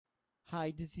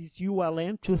Hi, this is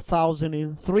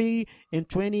ULN2003 and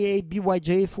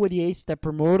 28BYJ-48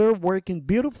 stepper motor working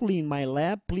beautifully in my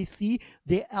lab. Please see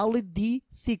the LED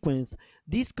sequence.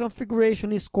 This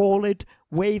configuration is called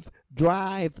wave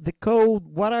drive. The code,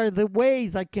 what are the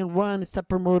ways I can run a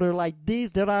stepper motor like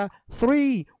this? There are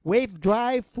three: wave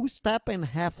drive, full step, and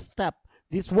half step.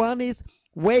 This one is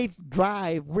wave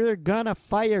drive. We're gonna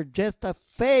fire just a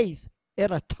phase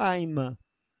at a time.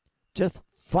 Just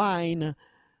fine.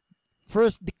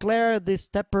 First, declare the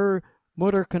stepper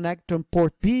motor connector on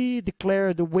port B.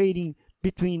 Declare the waiting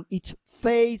between each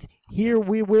phase. Here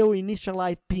we will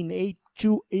initialize pin 8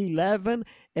 to 11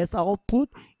 as output.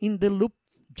 In the loop,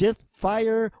 just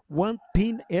fire one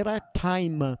pin at a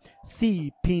time.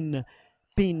 C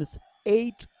pins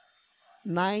 8,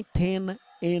 9, 10,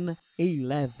 and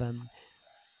 11.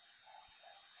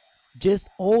 Just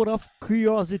out of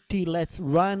curiosity, let's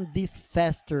run this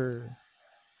faster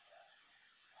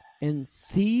and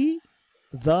see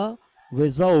the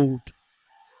result.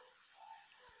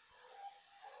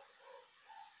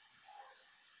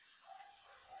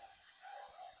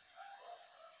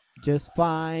 Just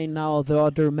fine. Now the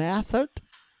other method,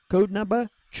 code number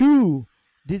 2.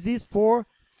 This is for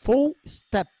full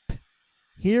step.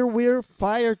 Here we'll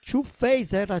fire two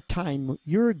phases at a time.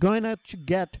 You're gonna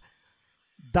get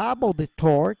double the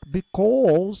torque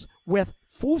because with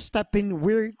full stepping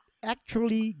we're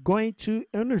actually going to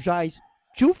energize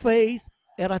two phases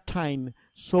at a time,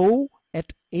 so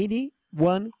at any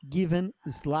one given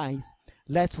slice.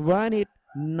 Let's run it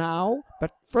now,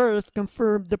 but first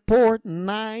confirm the port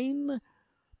 9.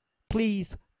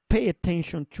 Please pay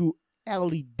attention to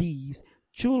LEDs.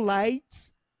 Two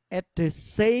lights at the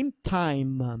same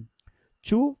time,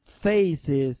 two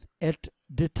phases at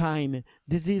the time.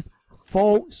 This is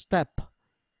full step.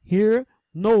 Here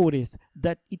notice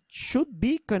that it should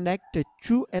be connected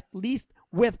to at least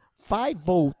with 5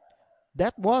 volts.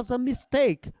 That was a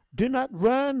mistake. Do not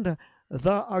run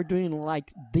the Arduino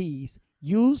like this.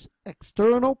 Use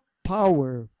external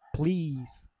power,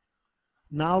 please.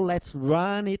 Now let's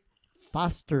run it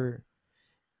faster.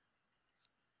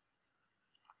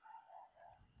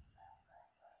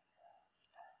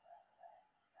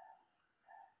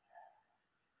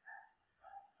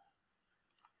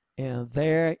 And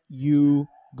there you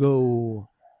go.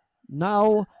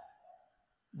 Now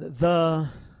the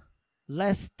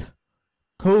last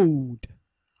code,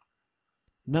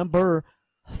 number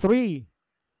 3.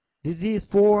 This is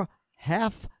for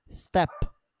half step.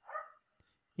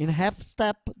 In half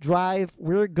step drive,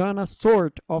 we're gonna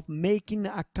sort of making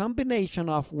a combination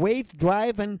of wave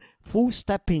drive and full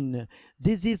stepping.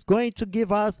 This is going to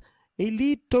give us a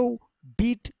little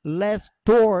bit less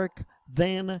torque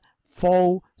than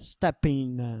full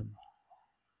stepping.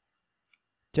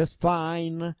 Just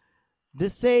fine. The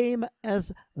same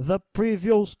as the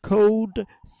previous code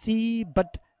C,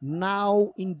 but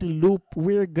now in the loop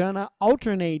we're gonna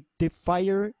alternate the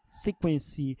fire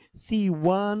sequence,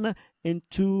 C1 and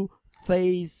 2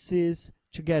 phases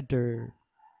together.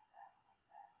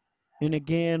 And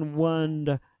again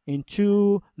 1 and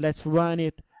 2. Let's run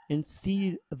it and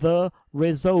see the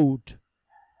result.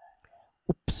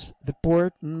 Oops, the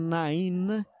port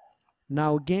 9.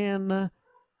 Now again,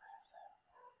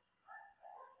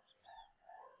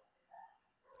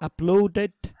 upload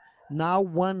it. Now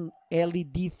one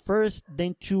LED first,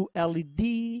 then 2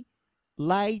 LED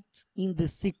lights in the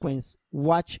sequence.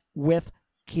 Watch with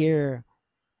care.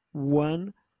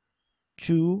 1,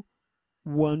 2,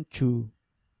 1, 2.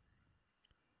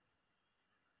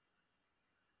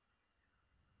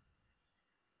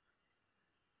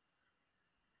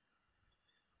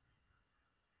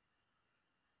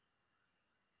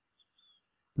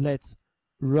 Let's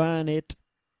run it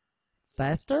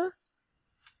faster.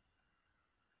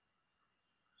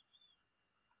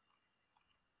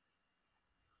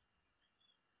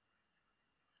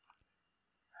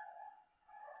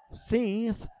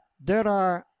 Since there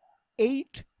are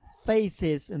 8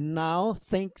 phases now,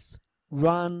 things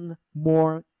run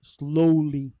more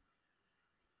slowly.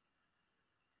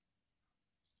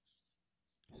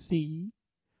 See?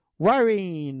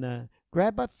 Wiring.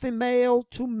 Grab a female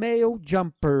to male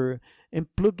jumper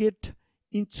and plug it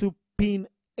into pin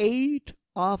 8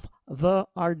 of the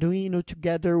Arduino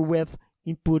together with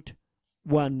input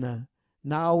 1.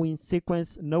 Now in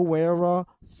sequence, no error.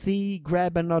 C,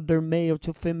 grab another male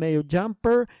to female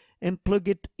jumper and plug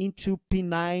it into pin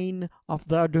 9 of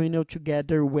the Arduino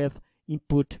together with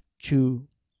input 2.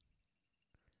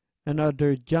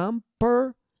 Another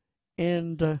jumper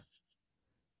and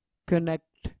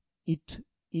connect it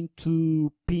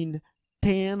into pin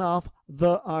 10 of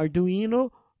the Arduino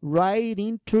right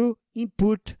into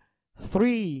input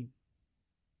 3.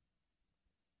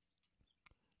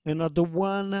 another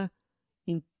one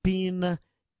in pin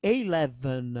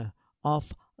 11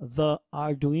 of the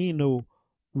Arduino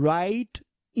right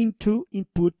into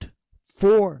input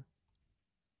 4.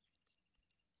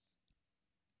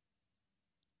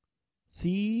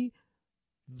 See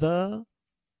the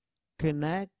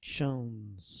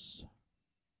connections.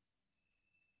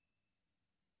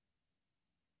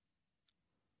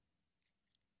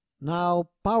 Now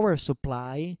power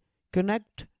supply,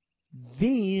 connect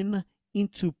VIN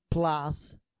into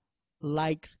plus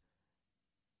like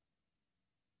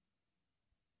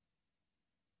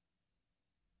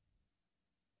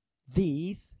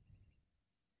this.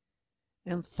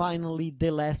 And finally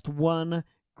the last one,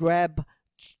 grab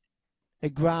a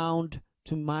ground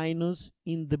to minus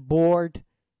in the board,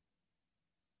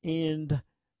 and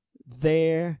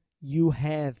there you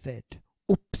have it.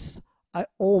 Oops, I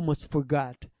almost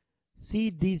forgot. See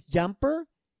this jumper?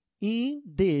 In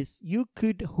this you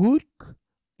could hook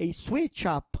a switch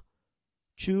up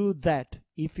to that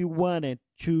if you wanted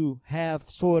to have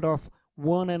sort of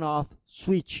on and off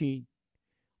switching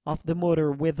of the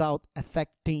motor without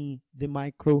affecting the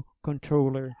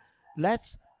microcontroller.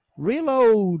 Let's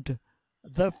reload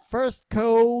the first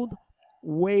code,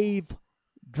 wave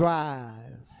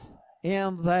drive,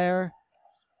 and there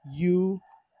you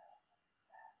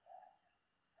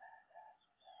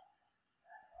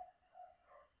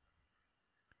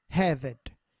have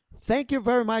it. Thank you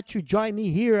very much to join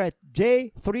me here at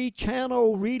J3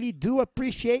 channel. Really do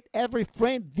appreciate every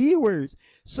friend, viewers.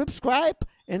 Subscribe,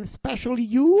 and especially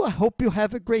you. I hope you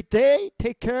have a great day.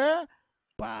 Take care.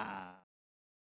 Bye.